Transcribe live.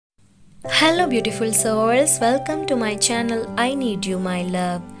Hello beautiful souls, welcome to my channel I Need You My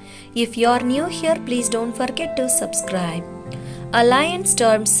Love. If you are new here, please don't forget to subscribe. A lion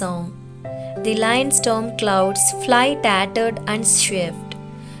storm song. The lion storm clouds fly tattered and swift.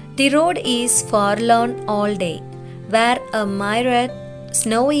 The road is forlorn all day, where a myriad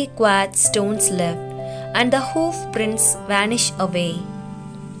snowy quad stones left, and the hoof prints vanish away.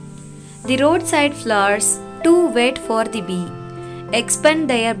 The roadside flowers, too wait for the bee, expend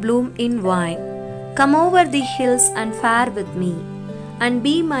their bloom in wine. Come over the hills and fare with me, and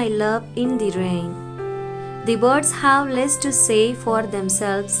be my love in the rain. The birds have less to say for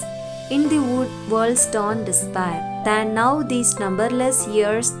themselves in the wood world's dawn despair than now these numberless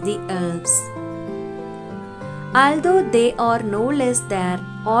years the elves. Although they are no less there,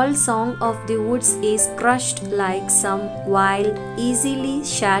 all song of the woods is crushed like some wild, easily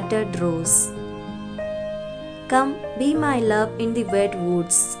shattered rose. Come, be my love in the wet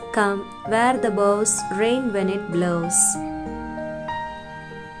woods. Come, where the boughs rain when it blows.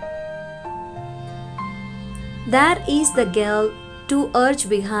 There is the gale to urge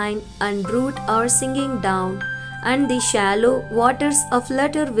behind and brood our singing down, and the shallow waters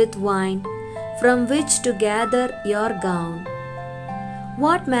aflutter with wine, from which to gather your gown.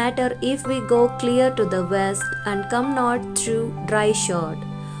 What matter if we go clear to the west and come not through dry shore?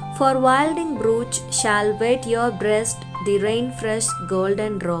 For wilding brooch shall wet your breast the rain-fresh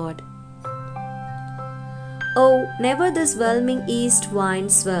golden rod. Oh, never this whelming east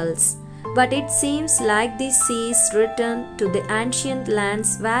wind swells, but it seems like the sea's return to the ancient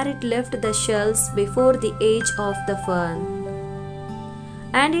lands where it left the shells before the age of the fern.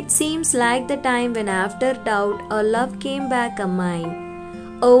 And it seems like the time when after doubt our love came back a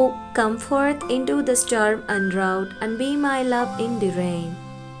mine. Oh, come forth into the storm and drought and be my love in the rain.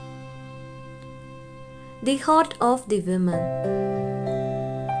 The heart of the woman.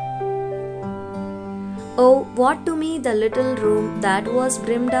 Oh, what to me the little room that was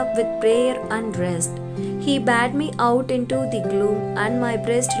brimmed up with prayer and rest. He bade me out into the gloom, and my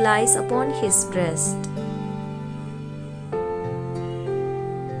breast lies upon his breast.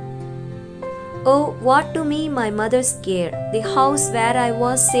 Oh, what to me my mother's care, the house where I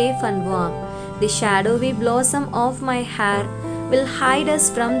was safe and warm. The shadowy blossom of my hair will hide us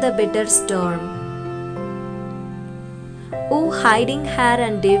from the bitter storm. O hiding hair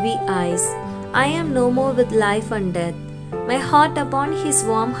and dewy eyes, I am no more with life and death. My heart upon his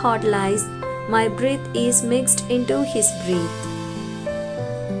warm heart lies, my breath is mixed into his breath.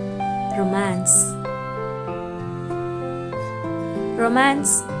 Romance.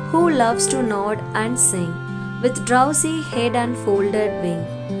 Romance, who loves to nod and sing, with drowsy head and folded wing,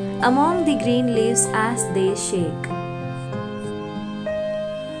 among the green leaves as they shake.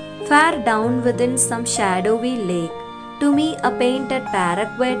 Far down within some shadowy lake, to me a painted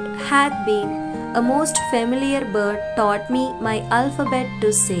paroquet hath been, a most familiar bird taught me my alphabet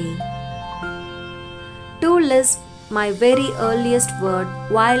to say. To lisp my very earliest word,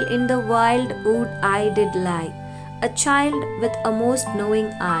 while in the wild wood I did lie, a child with a most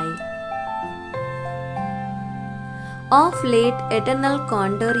knowing eye. Of late eternal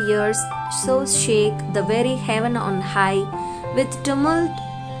condor years so shake the very heaven on high, with tumult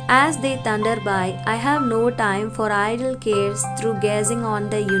as they thunder by, I have no time for idle cares through gazing on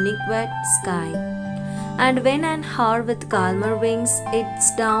the unique wet sky. And when an hour with calmer wings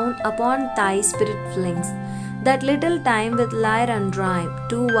it's down upon thy spirit flings, that little time with lyre and rhyme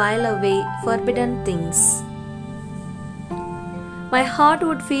to while away forbidden things. My heart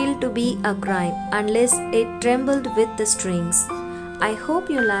would feel to be a crime unless it trembled with the strings. I hope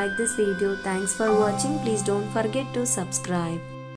you liked this video. Thanks for watching. Please don't forget to subscribe.